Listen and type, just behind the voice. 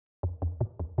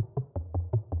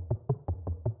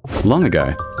Long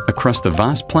ago, across the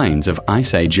vast plains of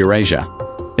Ice Age Eurasia,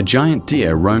 a giant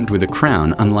deer roamed with a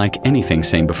crown unlike anything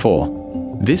seen before.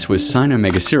 This was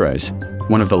Sinomegaceros,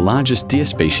 one of the largest deer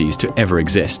species to ever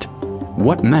exist.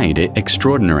 What made it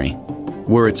extraordinary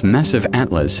were its massive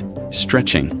antlers,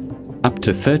 stretching up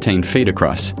to 13 feet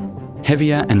across,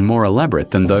 heavier and more elaborate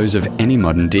than those of any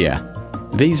modern deer.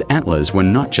 These antlers were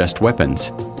not just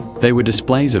weapons. They were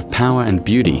displays of power and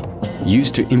beauty,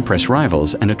 used to impress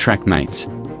rivals and attract mates.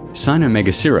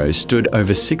 Sinomegaceros stood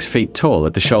over 6 feet tall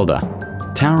at the shoulder,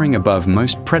 towering above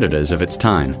most predators of its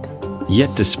time.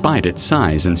 Yet despite its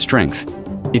size and strength,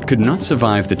 it could not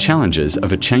survive the challenges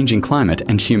of a changing climate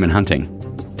and human hunting.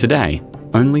 Today,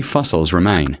 only fossils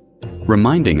remain,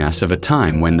 reminding us of a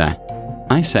time when the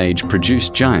Ice Age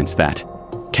produced giants that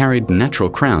carried natural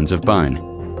crowns of bone.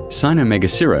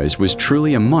 Sinomegaceros was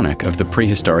truly a monarch of the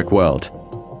prehistoric world,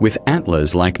 with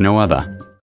antlers like no other.